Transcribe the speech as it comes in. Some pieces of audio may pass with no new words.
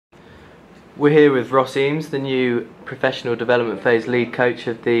We're here with Ross Eames, the new professional development phase lead coach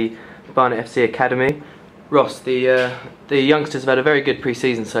of the Barnet FC Academy. Ross, the youngsters have had a very good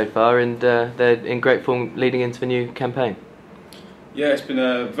pre-season so far, and they're in great form leading into the new campaign. Yeah, it's been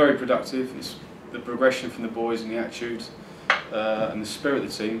very productive. It's the progression from the boys and the attitude and the spirit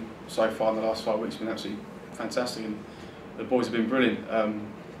of the team so far in the last 5 weeks has been absolutely fantastic, and the boys have been brilliant.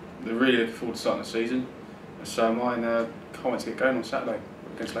 They're really looking forward to starting the season, and so am I, and can't wait to get going on Saturday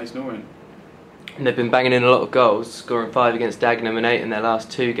against Leighton Orient. And they've been banging in a lot of goals, scoring 5 against Dagenham and 8 in their last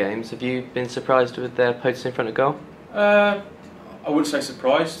 2 games. Have you been surprised with their potency in front of goal? I wouldn't say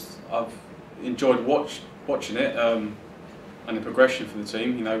surprised. I've enjoyed watching it and the progression for the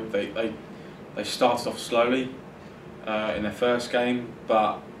team. You know, they started off slowly in their first game,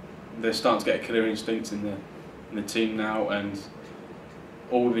 but they're starting to get a killer instinct in the team now, and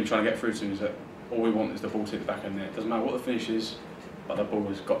all we've been trying to get through to them is that all we want is the ball to hit the back of the net. It doesn't matter what the finish is, but the ball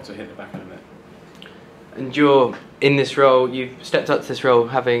has got to hit the back of the net. And you're in this role, you've stepped up to this role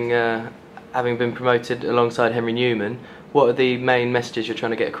having been promoted alongside Henry Newman. What are the main messages you're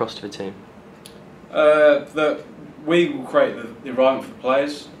trying to get across to the team? That we will create the environment for the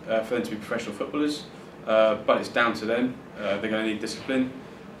players, for them to be professional footballers, but it's down to them. They're going to need discipline.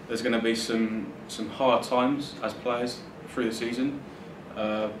 There's going to be some hard times as players through the season,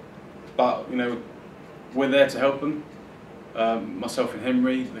 but you know, we're there to help them. Myself and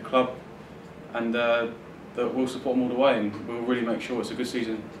Henry, the club, and that we'll support them all the way, and we'll really make sure it's a good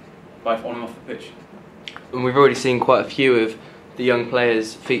season, both on and off the pitch. And we've already seen quite a few of the young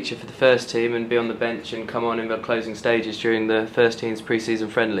players feature for the first team and be on the bench and come on in the closing stages during the first team's pre-season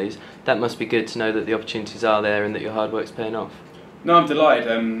friendlies. That must be good to know that the opportunities are there and that your hard work's paying off. No, I'm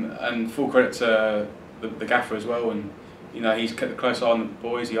delighted, and full credit to the gaffer as well. And you know, he's kept a close eye on the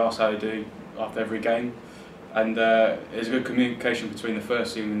boys. He asks how they do after every game, and there's good communication between the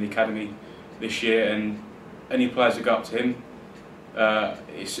first team and the academy this year. And any players that go up to him,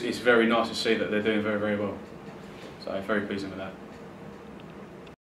 it's very nice to see that they're doing very, very well. So very pleased with that.